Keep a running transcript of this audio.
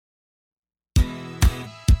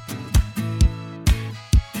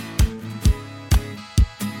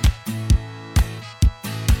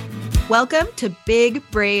Welcome to Big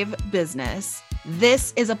Brave Business.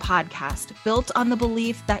 This is a podcast built on the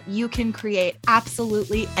belief that you can create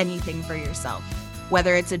absolutely anything for yourself.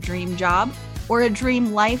 Whether it's a dream job or a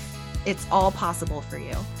dream life, it's all possible for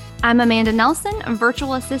you. I'm Amanda Nelson, a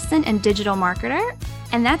virtual assistant and digital marketer,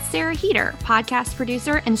 and that's Sarah Heater, podcast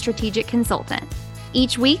producer and strategic consultant.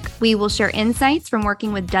 Each week, we will share insights from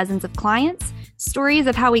working with dozens of clients, stories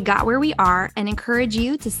of how we got where we are, and encourage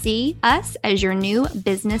you to see us as your new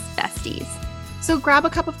business besties. So grab a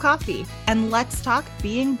cup of coffee and let's talk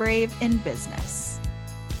being brave in business.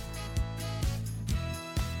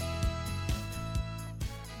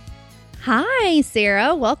 Hi,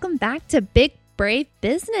 Sarah. Welcome back to Big Brave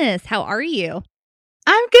Business. How are you?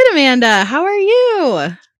 I'm good, Amanda. How are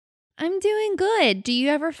you? I'm doing good. Do you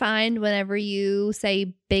ever find whenever you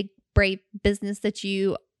say big, brave business that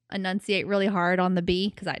you enunciate really hard on the B?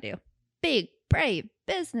 Because I do. Big, brave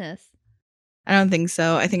business. I don't think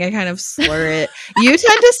so. I think I kind of slur it. You tend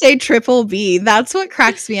to say triple B. That's what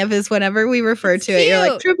cracks me up is whenever we refer to it, you're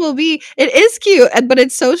like, triple B. It is cute, but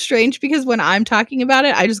it's so strange because when I'm talking about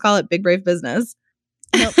it, I just call it Big Brave Business.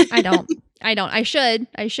 Nope, I don't. I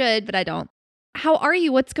should, but I don't. How are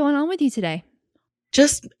you? What's going on with you today?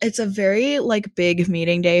 It's a very big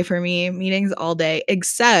meeting day for me. Meetings all day,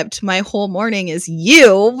 except my whole morning is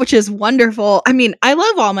you, which is wonderful. I mean, I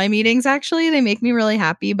love all my meetings, actually. They make me really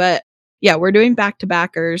happy, but yeah, we're doing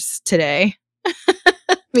back-to-backers today.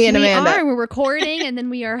 Me and Amanda. We're recording and then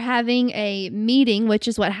we are having a meeting, which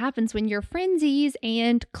is what happens when you're frenzies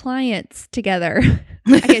and clients together.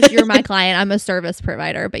 I guess you're my client. I'm a service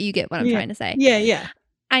provider, but you get what I'm trying to say. Yeah.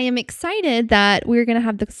 I am excited that we're going to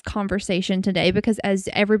have this conversation today because as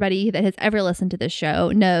everybody that has ever listened to this show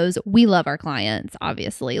knows, we love our clients,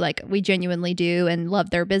 obviously. We genuinely do and love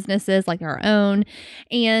their businesses like our own.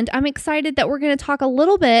 And I'm excited that we're going to talk a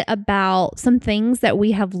little bit about some things that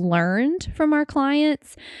we have learned from our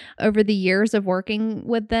clients over the years of working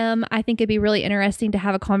with them. I think it'd be really interesting to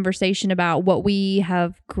have a conversation about what we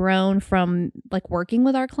have grown from working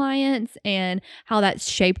with our clients and how that's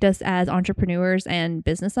shaped us as entrepreneurs and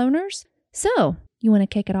business owners. So, you want to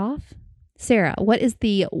kick it off? Sarah, what is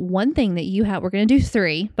the one thing that you have? We're going to do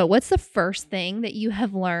 3, but what's the first thing that you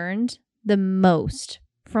have learned the most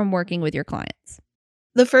from working with your clients?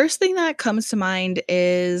 The first thing that comes to mind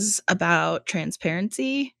is about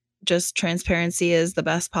transparency. Just transparency is the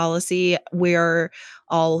best policy. We're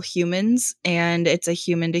all humans and it's a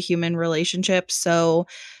human-to-human relationship. So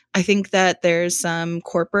I think that there's some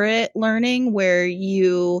corporate learning where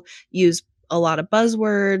you use a lot of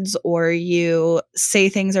buzzwords or you say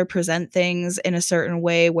things or present things in a certain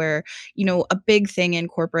way where, a big thing in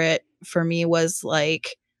corporate for me was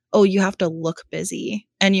oh, you have to look busy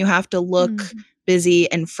and you have to look busy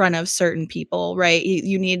in front of certain people, right?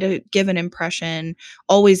 You need to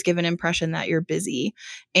always give an impression that you're busy.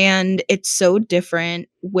 And it's so different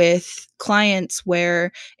with clients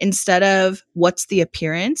where instead of what's the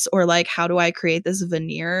appearance or how do I create this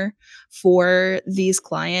veneer for these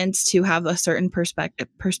clients to have a certain perspective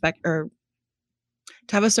or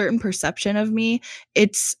to have a certain perception of me,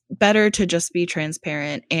 it's better to just be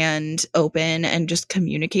transparent and open and just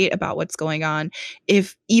communicate about what's going on.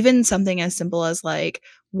 If even something as simple as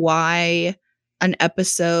why an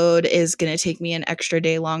episode is going to take me an extra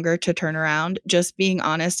day longer to turn around, just being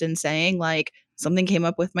honest and saying something came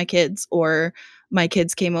up with my kids or my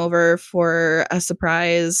kids came over for a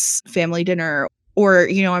surprise family dinner or,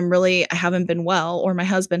 I haven't been well or my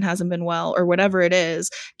husband hasn't been well or whatever it is,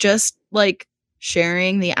 just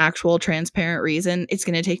sharing the actual transparent reason. It's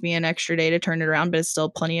going to take me an extra day to turn it around, but it's still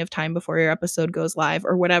plenty of time before your episode goes live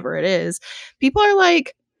or whatever it is. People are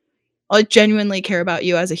I genuinely care about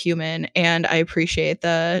you as a human and I appreciate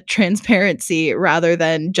the transparency rather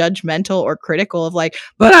than judgmental or critical of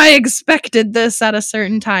but I expected this at a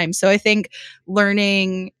certain time. So I think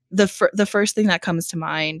learning the first thing that comes to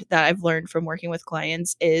mind that I've learned from working with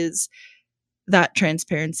clients is that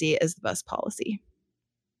transparency is the best policy.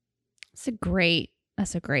 That's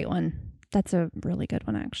a great one. That's a really good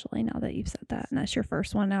one, actually, now that you've said that. And that's your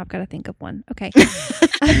first one. Now I've got to think of one. Okay.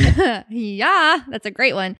 Yeah, that's a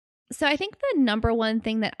great one. So I think the number one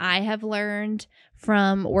thing that I have learned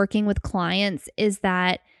from working with clients is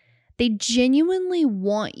that they genuinely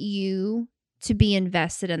want you to be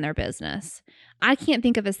invested in their business. I can't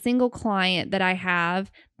think of a single client that I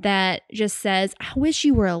have that just says, I wish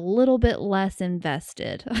you were a little bit less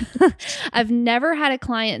invested. I've never had a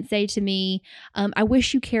client say to me, I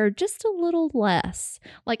wish you cared just a little less.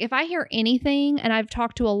 If I hear anything, and I've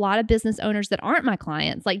talked to a lot of business owners that aren't my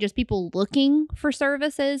clients, just people looking for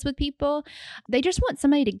services with people, they just want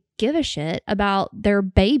somebody to give a shit about their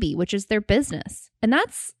baby, which is their business. And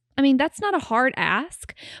that's I mean, that's not a hard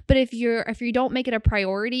ask, but if you don't make it a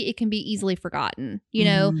priority, it can be easily forgotten. You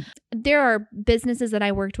know, there are businesses that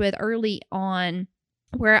I worked with early on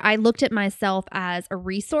where I looked at myself as a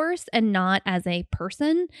resource and not as a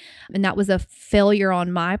person. And that was a failure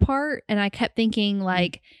on my part. And I kept thinking,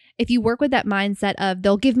 like, if you work with that mindset of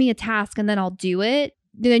they'll give me a task and then I'll do it,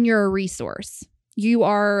 then you're a resource. You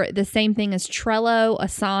are the same thing as Trello,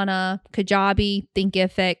 Asana, Kajabi,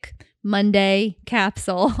 Thinkific, Monday,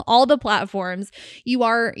 Capsule, all the platforms.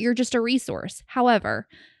 You're just a resource. However,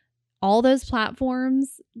 all those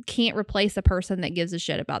platforms can't replace a person that gives a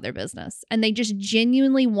shit about their business. And they just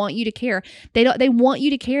genuinely want you to care. They want you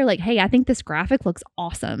to care, like, hey, I think this graphic looks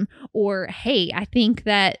awesome. Or, hey, I think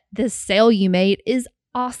that this sale you made is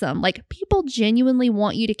awesome. Like, people genuinely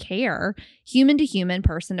want you to care, human to human,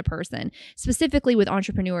 person to person, specifically with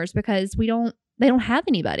entrepreneurs, because they don't have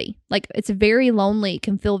anybody. Like, it's very lonely,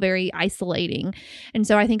 can feel very isolating. And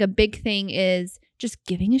so I think a big thing is just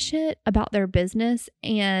giving a shit about their business.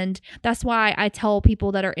 And that's why I tell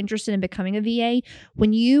people that are interested in becoming a VA,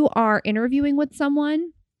 when you are interviewing with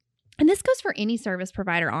someone, and this goes for any service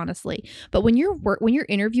provider, honestly, but when you're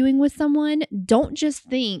interviewing with someone, don't just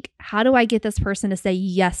think, how do I get this person to say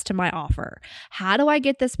yes to my offer? How do I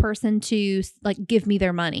get this person to, like, give me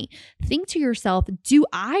their money? Think to yourself, do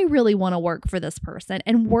I really want to work for this person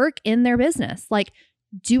and work in their business? Like,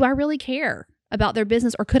 do I really care about their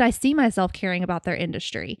business, or could I see myself caring about their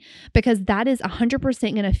industry? Because that is 100%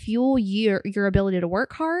 going to fuel your ability to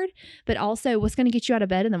work hard, but also what's going to get you out of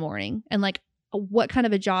bed in the morning. And, like, what kind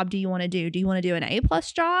of a job do you want to do? Do you want to do an A+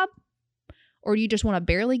 job, or do you just want to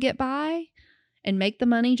barely get by and make the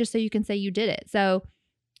money just so you can say you did it? So,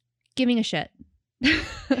 giving a shit.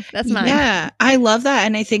 That's mine. Yeah, I love that.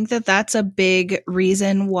 And I think that that's a big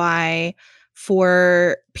reason why,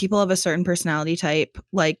 for people of a certain personality type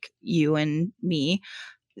like you and me,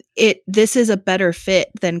 this is a better fit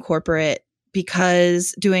than corporate,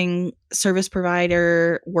 because doing service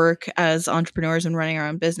provider work as entrepreneurs and running our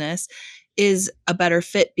own business is a better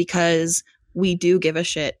fit because we do give a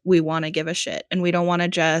shit. We want to give a shit, and we don't want to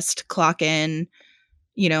just clock in,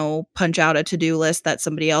 punch out a to-do list that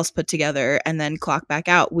somebody else put together and then clock back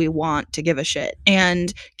out. We want to give a shit.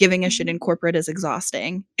 And giving a shit in corporate is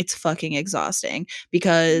exhausting. It's fucking exhausting,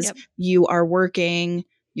 because you are working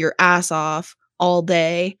your ass off all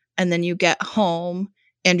day, and then you get home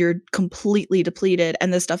and you're completely depleted,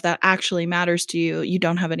 and the stuff that actually matters to you, you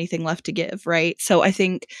don't have anything left to give, right? So I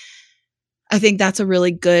think that's a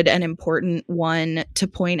really good and important one to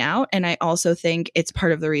point out. And I also think it's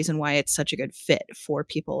part of the reason why it's such a good fit for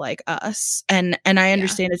people like us. And I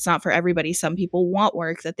understand it's not for everybody. Some people want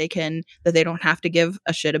work that they don't have to give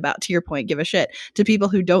a shit about. To your point, give a shit. To people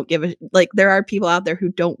who don't there are people out there who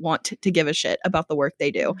don't want to give a shit about the work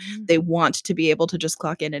they do. Mm-hmm. They want to be able to just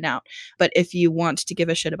clock in and out. But if you want to give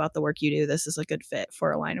a shit about the work you do, this is a good fit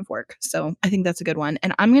for a line of work. So I think that's a good one.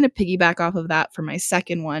 And I'm going to piggyback off of that for my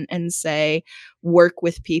second one and say, work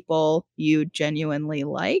with people you genuinely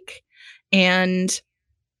like. And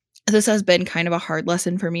this has been kind of a hard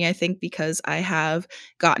lesson for me, I think, because I have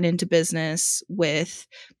gotten into business with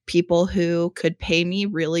people who could pay me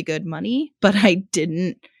really good money, but I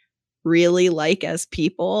didn't really like as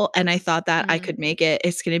people. And I thought that I could make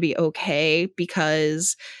it's going to be okay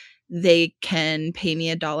because they can pay me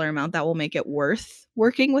a dollar amount that will make it worth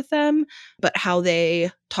working with them. But how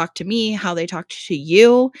they talk to me, how they talk to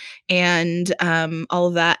you, and all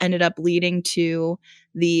of that ended up leading to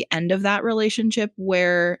the end of that relationship,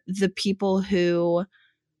 where the people who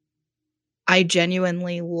I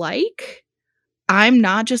genuinely like, I'm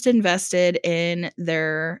not just invested in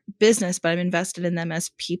their business, but I'm invested in them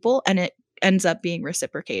as people, and it ends up being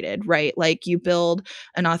reciprocated, right? Like, you build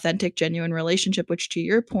an authentic, genuine relationship, which, to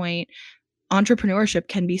your point, entrepreneurship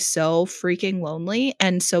can be so freaking lonely.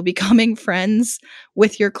 And so becoming friends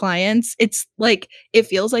with your clients, it's like, it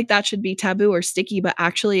feels like that should be taboo or sticky, but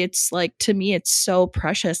actually it's like, to me, it's so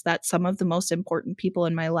precious that some of the most important people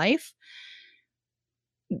in my life,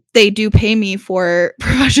 they do pay me for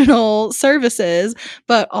professional services,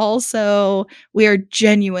 but also we are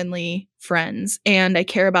genuinely friends, and I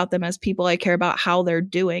care about them as people. I care about how they're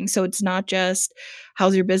doing. So it's not just,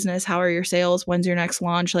 how's your business? How are your sales? When's your next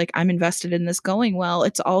launch? Like, I'm invested in this going well.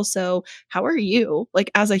 It's also, how are you,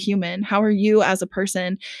 like, as a human? How are you as a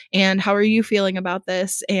person? And how are you feeling about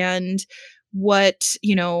this? And what,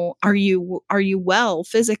 are you well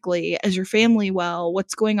physically? Is your family well?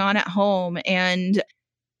 What's going on at home? And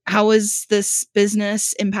how is this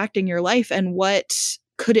business impacting your life, and what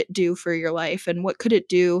could it do for your life, and what could it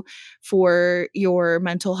do for your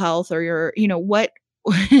mental health, or your, what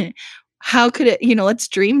how could it, let's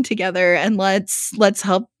dream together and let's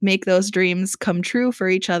help make those dreams come true for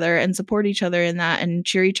each other and support each other in that and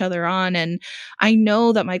cheer each other on. And I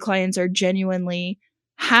know that my clients are genuinely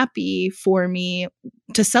happy for me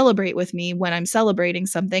to celebrate with me when I'm celebrating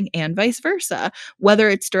something, and vice versa, whether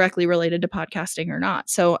it's directly related to podcasting or not.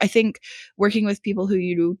 So I think working with people who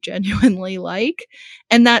you genuinely like,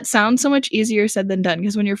 and that sounds so much easier said than done,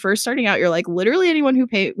 because when you're first starting out, you're like, literally anyone who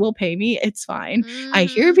will pay me, it's fine. I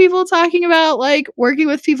hear people talking about like working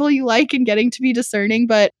with people you like and getting to be discerning,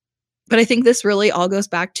 but I think this really all goes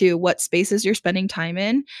back to what spaces you're spending time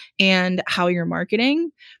in and how you're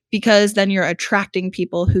marketing, because then you're attracting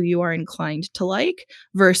people who you are inclined to like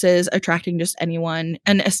versus attracting just anyone,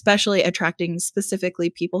 and especially attracting specifically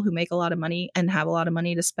people who make a lot of money and have a lot of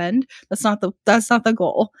money to spend. That's not the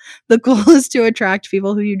goal. The goal is to attract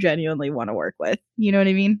people who you genuinely want to work with. You know what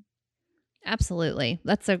I mean? Absolutely.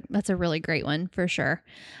 That's a really great one for sure.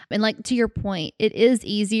 And like to your point, it is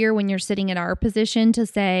easier when you're sitting in our position to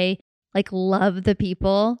say like love the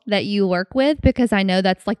people that you work with, because I know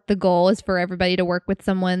that's like the goal is for everybody to work with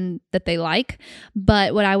someone that they like.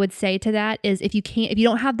 But what I would say to that is if you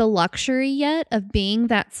don't have the luxury yet of being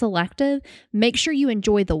that selective, make sure you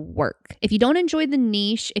enjoy the work. If you don't enjoy the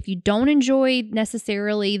niche, if you don't enjoy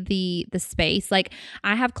necessarily the space, like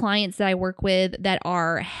I have clients that I work with that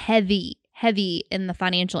are heavy in the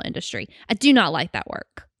financial industry. I do not like that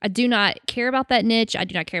work. I do not care about that niche. I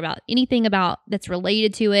do not care about anything about that's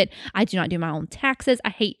related to it. I do not do my own taxes. I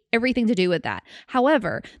hate everything to do with that.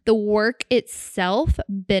 However, the work itself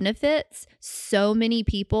benefits so many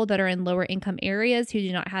people that are in lower income areas who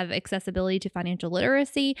do not have accessibility to financial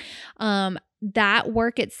literacy. That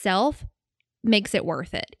work itself makes it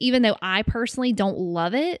worth it. Even though I personally don't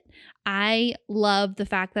love it, I love the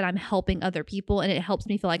fact that I'm helping other people and it helps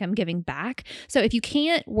me feel like I'm giving back. So if you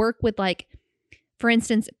can't work with like, for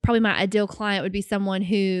instance, probably my ideal client would be someone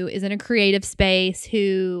who is in a creative space,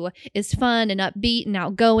 who is fun and upbeat and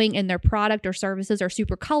outgoing, and their product or services are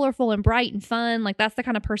super colorful and bright and fun. Like that's the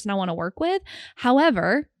kind of person I want to work with.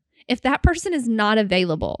 However, if that person is not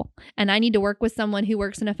available and I need to work with someone who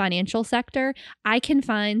works in a financial sector, I can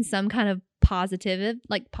find some kind of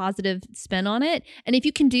positive spin on it. And if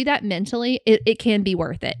you can do that mentally, it can be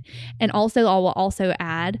worth it. And also, I will also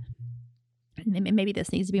add, maybe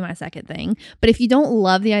this needs to be my second thing, but if you don't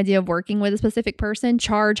love the idea of working with a specific person,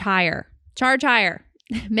 charge higher.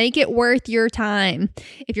 Make it worth your time.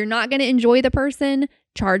 If you're not going to enjoy the person,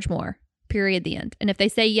 charge more. Period. The end. And if they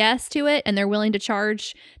say yes to it and they're willing to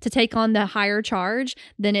charge to take on the higher charge,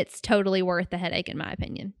 then it's totally worth the headache, in my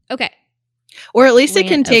opinion. Okay. Or at least it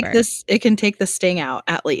can take the sting out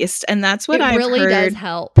at least. And that's what I've heard. It really does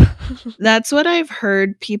help. That's what I've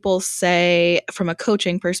heard people say from a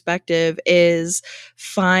coaching perspective is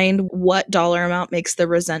find what dollar amount makes the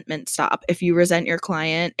resentment stop. If you resent your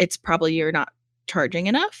client, it's probably you're not charging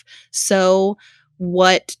enough. So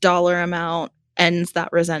what dollar amount ends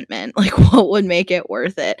that resentment? Like what would make it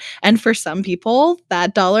worth it? And for some people,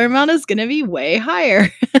 that dollar amount is going to be way higher.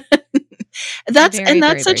 That's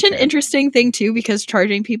such an interesting thing too, because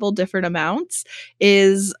charging people different amounts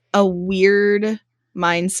is a weird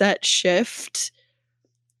mindset shift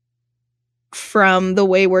from the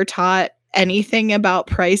way we're taught anything about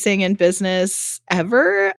pricing and business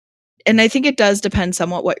ever. And I think it does depend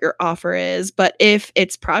somewhat what your offer is, but if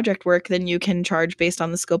it's project work, then you can charge based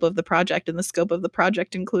on the scope of the project, and the scope of the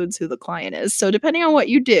project includes who the client is. So depending on what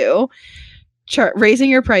you do, raising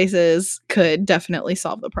your prices could definitely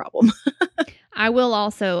solve the problem. I will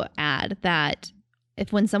also add that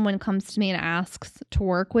when someone comes to me and asks to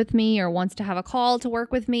work with me or wants to have a call to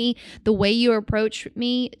work with me, the way you approach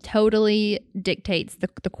me totally dictates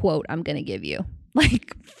the quote I'm going to give you.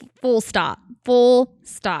 Like full stop.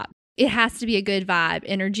 It has to be a good vibe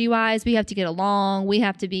energy-wise. We have to get along. We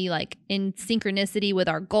have to be like in synchronicity with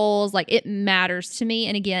our goals. Like it matters to me.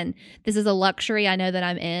 And again, this is a luxury I know that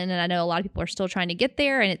I'm in, and I know a lot of people are still trying to get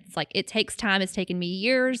there, and it's like it takes time. It's taken me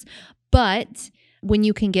years, but when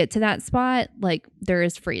you can get to that spot, like there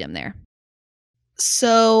is freedom there.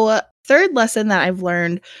 So, third lesson that I've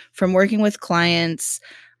learned from working with clients,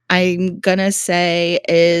 I'm gonna say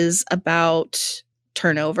is about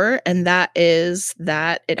turnover, and that is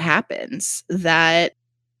that it happens, that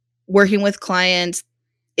working with clients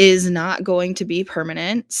is not going to be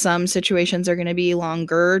permanent. Some situations are going to be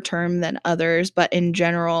longer term than others, but in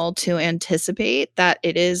general, to anticipate that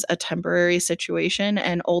it is a temporary situation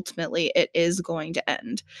and ultimately it is going to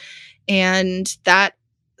end. And that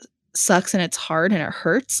sucks and it's hard and it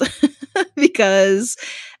hurts because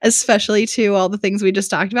especially to all the things we just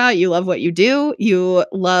talked about, you love what you do, you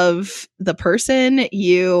love the person,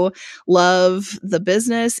 you love the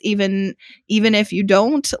business, even if you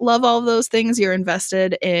don't love all of those things, you're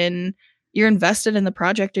invested in the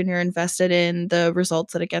project, and you're invested in the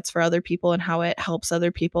results that it gets for other people and how it helps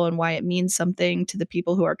other people and why it means something to the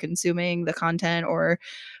people who are consuming the content or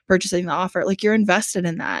purchasing the offer. Like, you're invested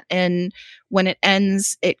in that. And when it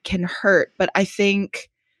ends, it can hurt. But I think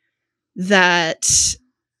that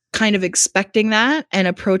kind of expecting that and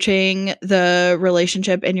approaching the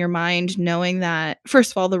relationship in your mind, knowing that,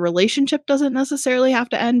 first of all, the relationship doesn't necessarily have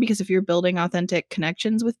to end, because if you're building authentic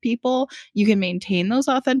connections with people, you can maintain those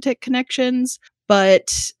authentic connections,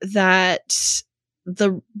 but that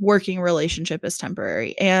the working relationship is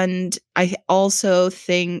temporary. And I also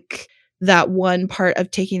think that one part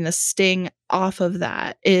of taking the sting off of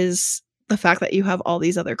that is the fact that you have all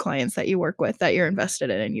these other clients that you work with that you're invested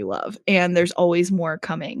in and you love, and there's always more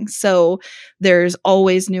coming. So there's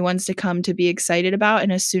always new ones to come to be excited about.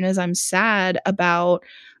 And as soon as I'm sad about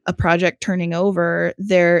a project turning over,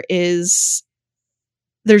 there's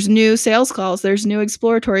new sales calls, there's new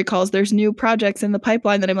exploratory calls, there's new projects in the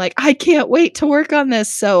pipeline that I'm like, I can't wait to work on this.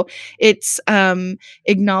 So it's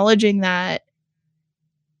acknowledging that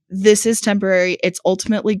this is temporary. It's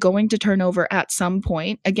ultimately going to turn over at some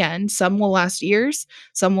point. Again, some will last years,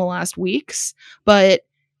 some will last weeks, but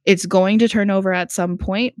it's going to turn over at some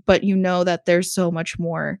point. But you know that there's so much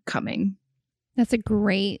more coming. That's a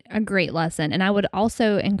great lesson. And I would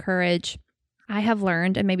also encourage, I have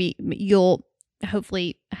learned, and maybe you'll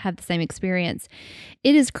hopefully have the same experience.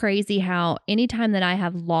 It is crazy how anytime that I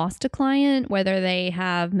have lost a client, whether they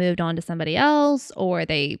have moved on to somebody else or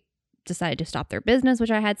they decided to stop their business, which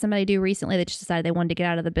I had somebody do recently. They just decided they wanted to get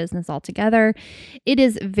out of the business altogether. It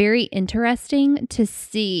is very interesting to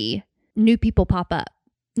see new people pop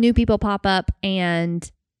up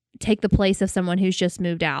and take the place of someone who's just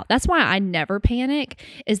moved out. That's why I never panic.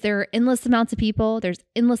 Is there are endless amounts of people, there's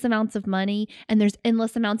endless amounts of money, and there's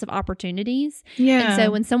endless amounts of opportunities. Yeah. And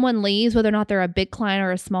so when someone leaves, whether or not they're a big client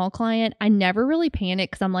or a small client, I never really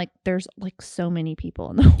panic, because I'm like, there's like so many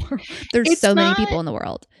people in the world. There's so many people in the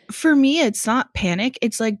world. For me, it's not panic.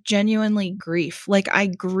 It's like genuinely grief. Like, I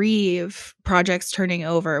grieve projects turning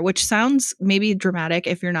over, which sounds maybe dramatic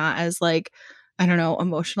if you're not as like, I don't know,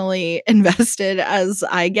 emotionally invested as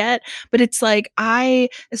I get. But it's like,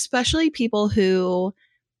 especially people who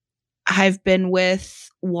I've been with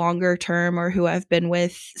longer term or who I've been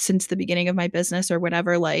with since the beginning of my business or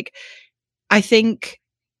whatever, like, I think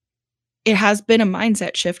it has been a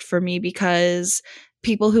mindset shift for me, because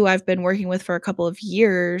people who I've been working with for a couple of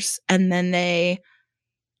years, and then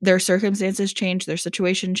their circumstances change, their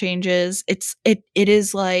situation changes. It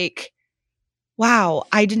is like, wow,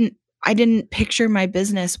 I didn't picture my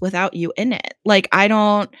business without you in it. Like, I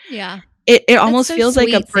don't. Yeah. It almost so feels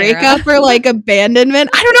sweet, like a breakup Sarah. or like abandonment.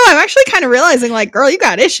 I don't know. I'm actually kind of realizing, like, girl, you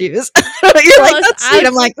got issues. You're like, that's sweet.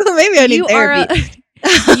 I'm like, well, maybe I need therapy.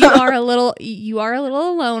 You are a little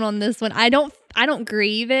alone on this one. I don't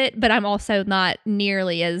grieve it, but I'm also not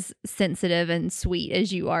nearly as sensitive and sweet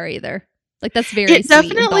as you are either. Like, that's very It sweet and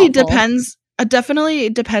definitely thoughtful. depends. It definitely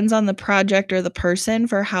depends on the project or the person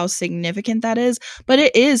for how significant that is. But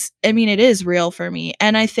it is real for me.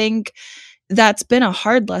 And I think that's been a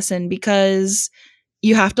hard lesson, because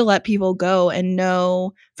you have to let people go and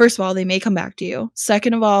know, first of all, they may come back to you.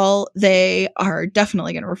 Second of all, they are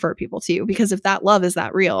definitely going to refer people to you, because if that love is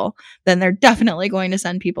that real, then they're definitely going to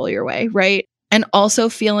send people your way, right? And also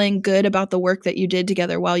feeling good about the work that you did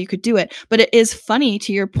together while you could do it. But it is funny,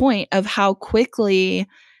 to your point, of how quickly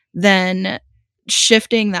then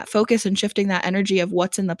shifting that focus and shifting that energy of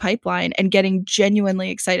what's in the pipeline and getting genuinely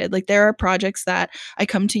excited. Like, there are projects that I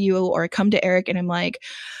come to you or I come to Eric and I'm like,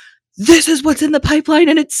 this is what's in the pipeline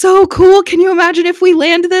and it's so cool. Can you imagine if we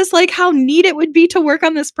land this? Like, how neat it would be to work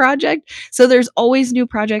on this project. So there's always new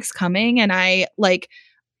projects coming, and I like,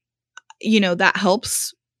 that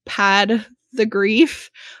helps pad the grief.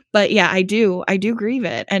 But yeah, I do grieve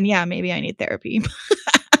it. And yeah, maybe I need therapy.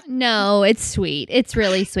 No, it's sweet. It's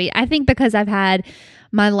really sweet. I think because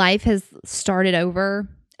my life has started over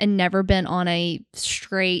and never been on a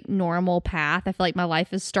straight, normal path. I feel like my life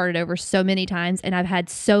has started over so many times, and I've had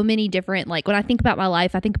so many different, like, when I think about my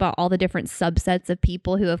life, I think about all the different subsets of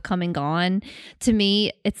people who have come and gone. To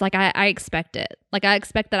me, it's like I expect it. Like, I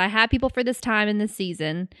expect that I have people for this time in this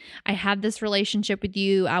season. I have this relationship with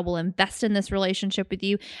you. I will invest in this relationship with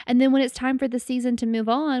you. And then when it's time for the season to move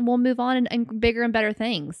on, we'll move on and bigger and better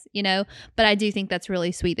things, you know? But I do think that's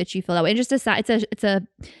really sweet that you feel that way. And just it's a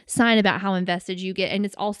sign about how invested you get. And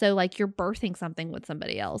it's also like you're birthing something with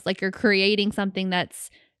somebody else. Like, you're creating something that's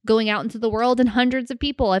going out into the world, and hundreds of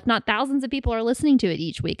people, if not thousands of people, are listening to it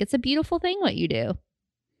each week. It's a beautiful thing what you do.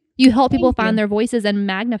 You help people find their voices and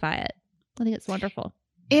magnify it. I think it's wonderful.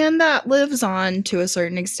 And that lives on to a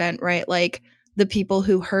certain extent, right? Like, the people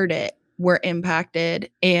who heard it were impacted,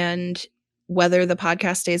 and whether the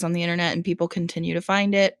podcast stays on the internet and people continue to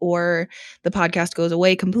find it, or the podcast goes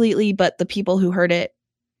away completely, but the people who heard it,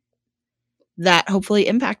 that hopefully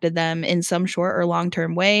impacted them in some short or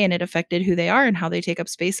long-term way, and it affected who they are and how they take up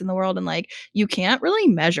space in the world. And like, you can't really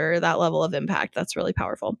measure that level of impact. That's really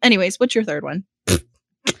powerful. Anyways, what's your third one?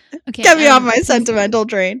 Okay, Get me off my sentimental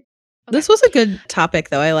train. Okay. This was a good topic,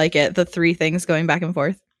 though. I like it. The three things going back and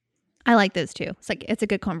forth. I like those too. It's a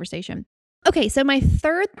good conversation. Okay, so my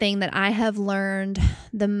third thing that I have learned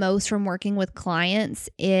the most from working with clients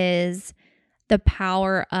is the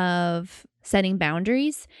power of setting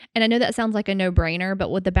boundaries. And I know that sounds like a no-brainer, but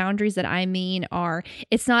what the boundaries that I mean are,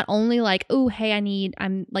 it's not only like, oh, hey,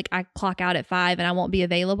 I clock out at 5 and I won't be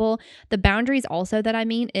available. The boundaries also that I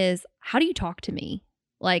mean is, how do you talk to me?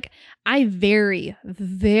 Like, I very,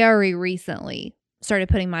 very recently started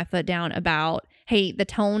putting my foot down about, hey, the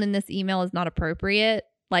tone in this email is not appropriate.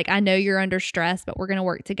 Like, I know you're under stress, but we're going to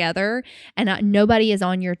work together. And nobody is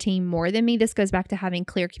on your team more than me. This goes back to having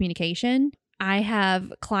clear communication. I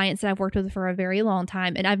have clients that I've worked with for a very long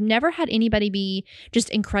time, and I've never had anybody be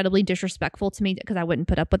just incredibly disrespectful to me, because I wouldn't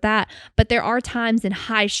put up with that. But there are times in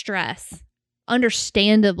high stress,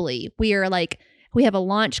 understandably, we have a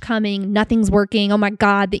launch coming, nothing's working. Oh my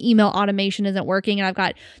God, the email automation isn't working. And I've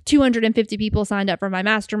got 250 people signed up for my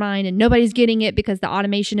mastermind, and nobody's getting it because the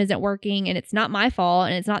automation isn't working. And it's not my fault,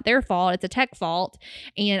 and it's not their fault. It's a tech fault.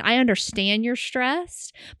 And I understand you're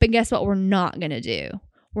stressed, but guess what we're not going to do?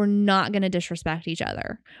 We're not going to disrespect each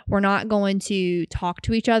other. We're not going to talk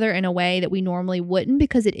to each other in a way that we normally wouldn't,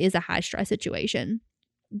 because it is a high stress situation.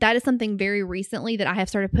 That is something very recently that I have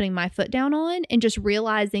started putting my foot down on, and just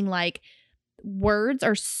realizing, like, words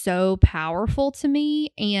are so powerful to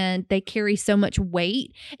me, and they carry so much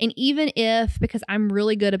weight. And even if, because I'm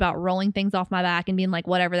really good about rolling things off my back and being like,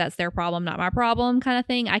 whatever, that's their problem, not my problem kind of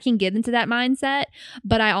thing, I can get into that mindset.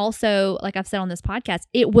 But I also, like I've said on this podcast,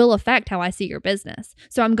 it will affect how I see your business.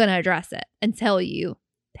 So I'm going to address it and tell you,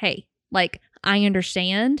 hey, like, I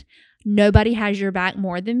understand nobody has your back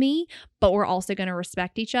more than me, but we're also going to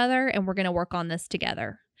respect each other, and we're going to work on this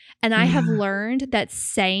together. And I have learned that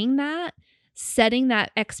saying that, setting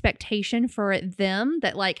that expectation for them,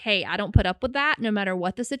 that like, hey, I don't put up with that no matter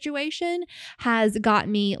what the situation, has got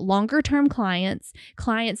me longer term clients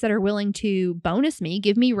that are willing to bonus me,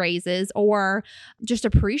 give me raises, or just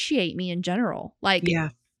appreciate me in general. Like,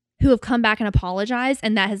 who have come back and apologized,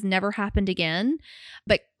 and that has never happened again.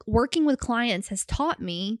 But working with clients has taught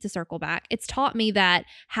me, to circle back, it's taught me that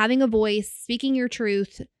having a voice, speaking your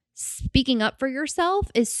truth, speaking up for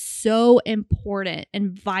yourself is so important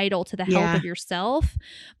and vital to the health of yourself,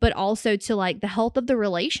 but also to like the health of the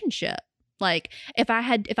relationship. Like, if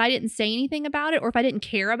I didn't say anything about it, or if I didn't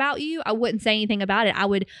care about you, I wouldn't say anything about it. I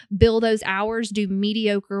would bill those hours, do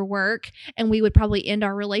mediocre work, and we would probably end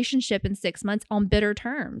our relationship in 6 months on bitter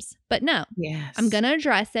terms. But no, I'm going to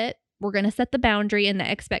address it. We're going to set the boundary and the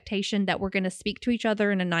expectation that we're going to speak to each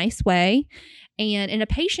other in a nice way and in a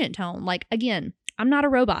patient tone. Like, again, I'm not a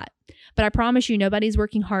robot, but I promise you, nobody's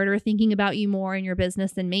working harder, thinking about you more in your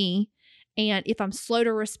business than me. And if I'm slow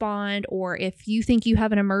to respond, or if you think you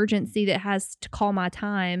have an emergency that has to call my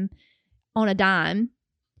time on a dime,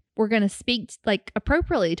 we're going to speak like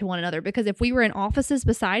appropriately to one another. Because if we were in offices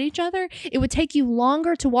beside each other, it would take you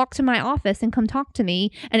longer to walk to my office and come talk to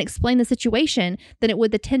me and explain the situation than it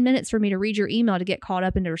would the 10 minutes for me to read your email to get caught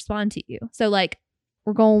up and to respond to you. So like,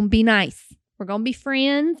 we're going to be nice. We're going to be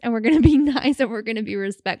friends, and we're going to be nice, and we're going to be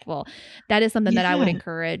respectful. That is something that I would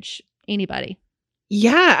encourage anybody.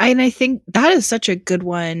 Yeah. And I think that is such a good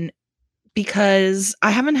one, because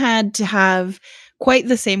I haven't had to have quite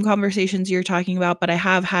the same conversations you're talking about, but I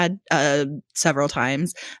have had several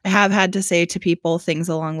times. I have had to say to people things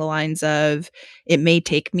along the lines of, it may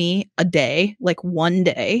take me a day, like one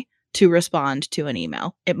day, to respond to an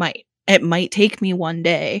email. It might take me one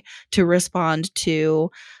day to respond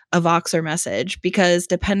to a Voxer message, because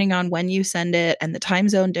depending on when you send it and the time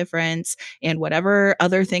zone difference and whatever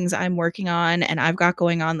other things I'm working on and I've got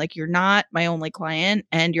going on, like, you're not my only client,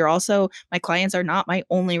 and you're also, my clients are not my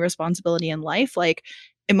only responsibility in life. Like,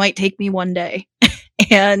 it might take me one day.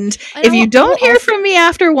 And And if you I'll don't hear also- from me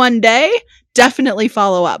after one day, definitely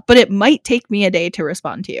follow up. But it might take me a day to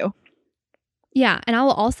respond to you. Yeah. And I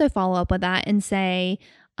will also follow up with that and say,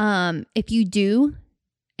 if you do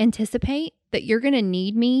anticipate that you're going to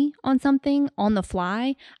need me on something on the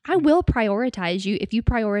fly, I will prioritize you if you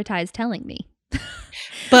prioritize telling me.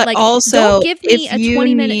 But Like, also, don't give me if a you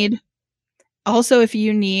 20-minute need, also if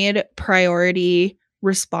you need priority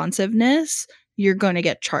responsiveness, you're going to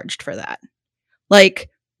get charged for that. Like,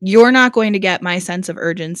 you're not going to get my sense of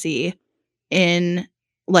urgency in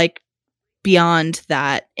like beyond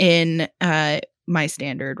that in my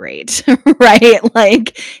standard rate, right?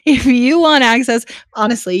 Like, if you want access,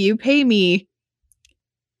 honestly, you pay me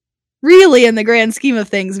really, in the grand scheme of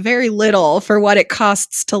things, very little for what it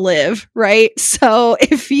costs to live, right? So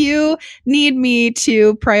if you need me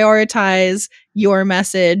to prioritize your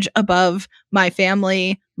message above my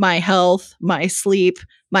family, my health, my sleep,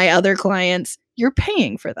 my other clients, you're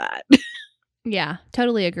paying for that. Yeah,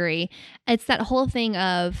 totally agree. It's that whole thing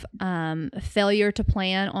of failure to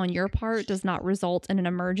plan on your part does not result in an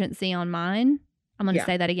emergency on mine. I'm going to Yeah.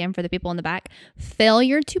 say that again for the people in the back.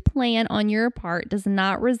 Failure to plan on your part does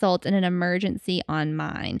not result in an emergency on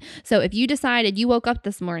mine. So if you decided you woke up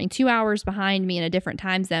this morning 2 hours behind me in a different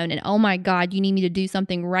time zone and, oh my God, you need me to do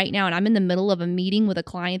something right now, and I'm in the middle of a meeting with a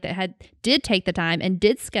client that did take the time and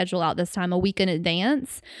did schedule out this time a week in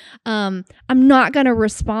advance, I'm not going to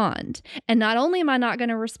respond. And not only am I not going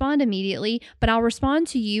to respond immediately, but I'll respond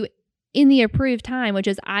to you in the approved time, which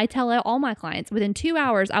is I tell all my clients within 2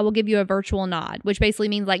 hours, I will give you a virtual nod, which basically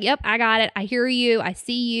means like, yep, I got it. I hear you. I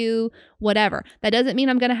see you, whatever. That doesn't mean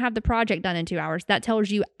I'm going to have the project done in 2 hours. That tells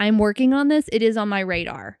you I'm working on this. It is on my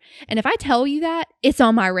radar. And if I tell you that, it's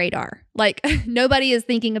on my radar. Like, nobody is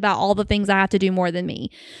thinking about all the things I have to do more than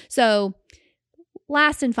me. So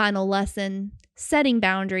last and final lesson, setting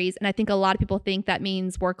boundaries. And I think a lot of people think that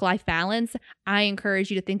means work-life balance. I encourage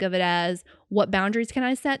you to think of it as, what boundaries can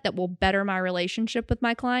I set that will better my relationship with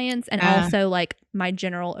my clients and also like my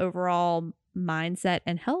general overall mindset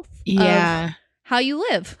and health of how you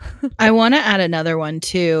live. I want to add another one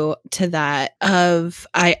too to that of,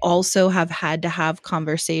 I also have had to have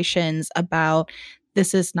conversations about,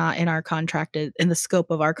 this is not in our contract, in the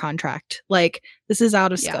scope of our contract. Like, this is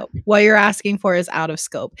out of scope. What you're asking for is out of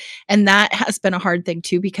scope. And that has been a hard thing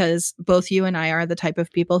too, because both you and I are the type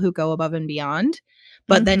of people who go above and beyond.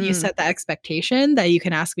 But then you set the expectation that you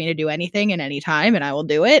can ask me to do anything and anytime and I will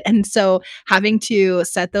do it. And so having to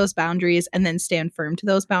set those boundaries and then stand firm to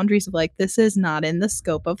those boundaries of like, this is not in the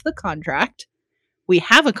scope of the contract. We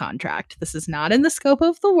have a contract. This is not in the scope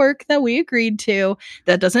of the work that we agreed to.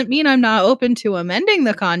 That doesn't mean I'm not open to amending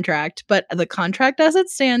the contract, but the contract as it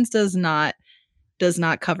stands does not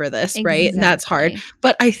cover this, right? And that's hard.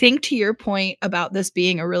 But I think to your point about this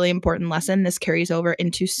being a really important lesson, this carries over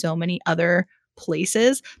into so many other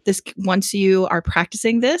places. This, once you are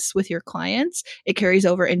practicing this with your clients, it carries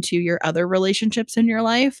over into your other relationships in your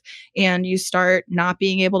life, and you start not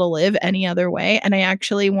being able to live any other way. And I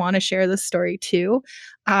actually want to share this story too.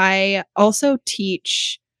 I also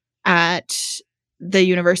teach at the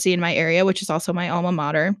university in my area, which is also my alma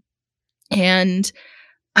mater. And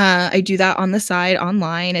I do that on the side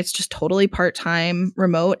online. It's just totally part-time,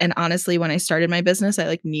 remote. And honestly, when I started my business, I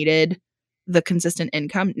like needed the consistent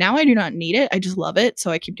income. Now I do not need it. I just love it. So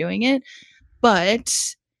I keep doing it.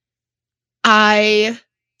 But I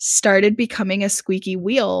started becoming a squeaky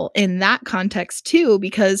wheel in that context too,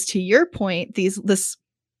 because to your point, this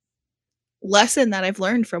lesson that I've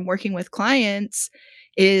learned from working with clients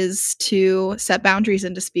is to set boundaries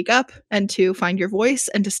and to speak up and to find your voice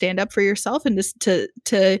and to stand up for yourself and just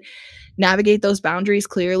to navigate those boundaries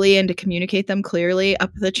clearly and to communicate them clearly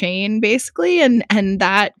up the chain, basically. And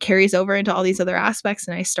that carries over into all these other aspects.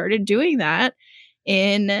 And I started doing that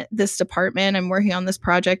in this department. I'm working on this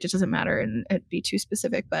project. It doesn't matter and it'd be too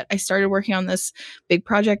specific, but I started working on this big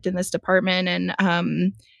project in this department,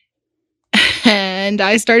 and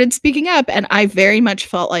I started speaking up, and I very much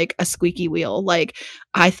felt like a squeaky wheel. Like,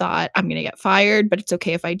 I thought, I'm going to get fired, but it's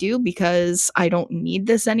okay if I do because I don't need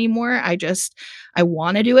this anymore. I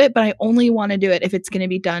want to do it, but I only want to do it if it's going to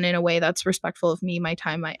be done in a way that's respectful of me, my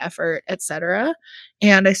time, my effort, etc.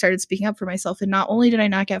 And I started speaking up for myself, and not only did I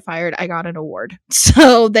not get fired, I got an award.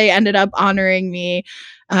 So they ended up honoring me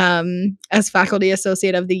as Faculty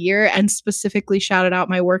Associate of the Year, and specifically shouted out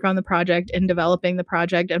my work on the project and developing the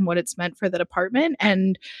project and what it's meant for the department.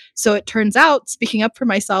 And so it turns out, speaking up for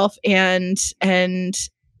myself and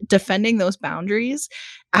defending those boundaries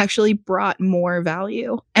actually brought more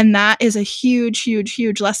value. And that is a huge, huge,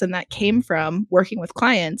 huge lesson that came from working with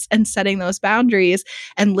clients and setting those boundaries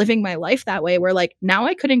and living my life that way, where like now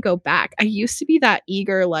I couldn't go back. I used to be that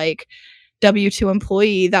eager, like W-2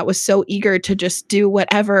 employee that was so eager to just do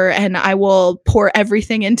whatever, and I will pour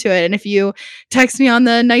everything into it. And if you text me on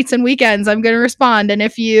the nights and weekends, I'm going to respond. And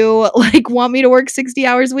if you like want me to work 60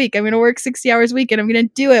 hours a week, I'm going to work 60 hours a week, and I'm going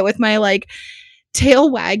to do it with my like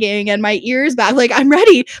tail wagging and my ears back. Like, I'm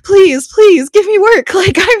ready. Please, please give me work.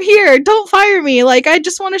 Like, I'm here. Don't fire me. Like, I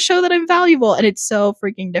just want to show that I'm valuable. And it's so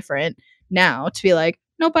freaking different now to be like,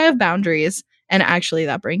 nope, I have boundaries. And actually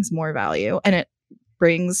that brings more value, and it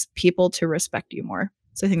brings people to respect you more.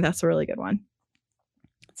 So I think that's a really good one.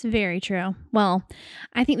 It's very true. Well,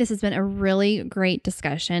 I think this has been a really great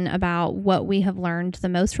discussion about what we have learned the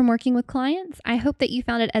most from working with clients. I hope that you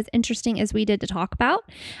found it as interesting as we did to talk about.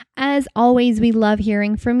 As always, we love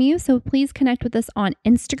hearing from you. So please connect with us on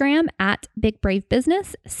Instagram at Big Brave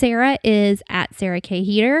Business. Sarah is at Sarah K.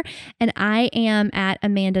 Heater, and I am at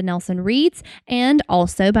Amanda Nelson Reads. And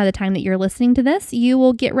also, by the time that you're listening to this, you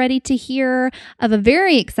will get ready to hear of a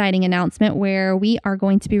very exciting announcement where we are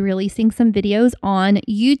going to be releasing some videos on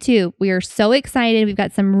YouTube. We are so excited. We've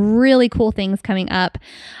got some really cool things coming up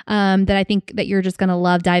that I think that you're just going to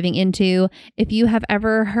love diving into. If you have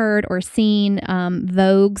ever heard or seen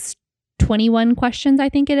Vogue's 21 questions, I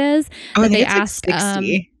think it is. Oh, that they asked like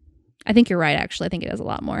 60. I think you're right, actually. I think it is a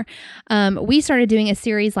lot more. We started doing a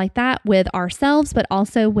series like that with ourselves, but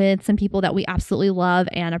also with some people that we absolutely love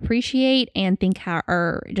and appreciate and think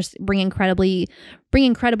are just bring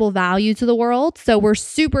incredible value to the world. So we're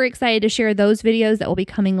super excited to share those videos that will be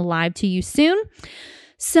coming live to you soon.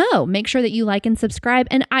 So make sure that you like and subscribe.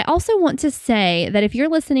 And I also want to say that if you're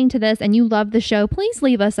listening to this and you love the show, please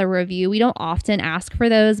leave us a review. We don't often ask for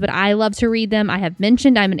those, but I love to read them. I have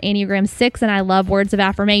mentioned I'm an Enneagram 6 and I love words of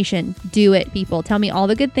affirmation. Do it, people. Tell me all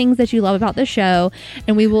the good things that you love about the show,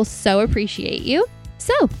 and we will so appreciate you.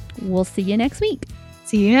 So we'll see you next week.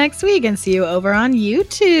 See you next week, and see you over on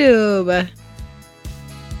YouTube.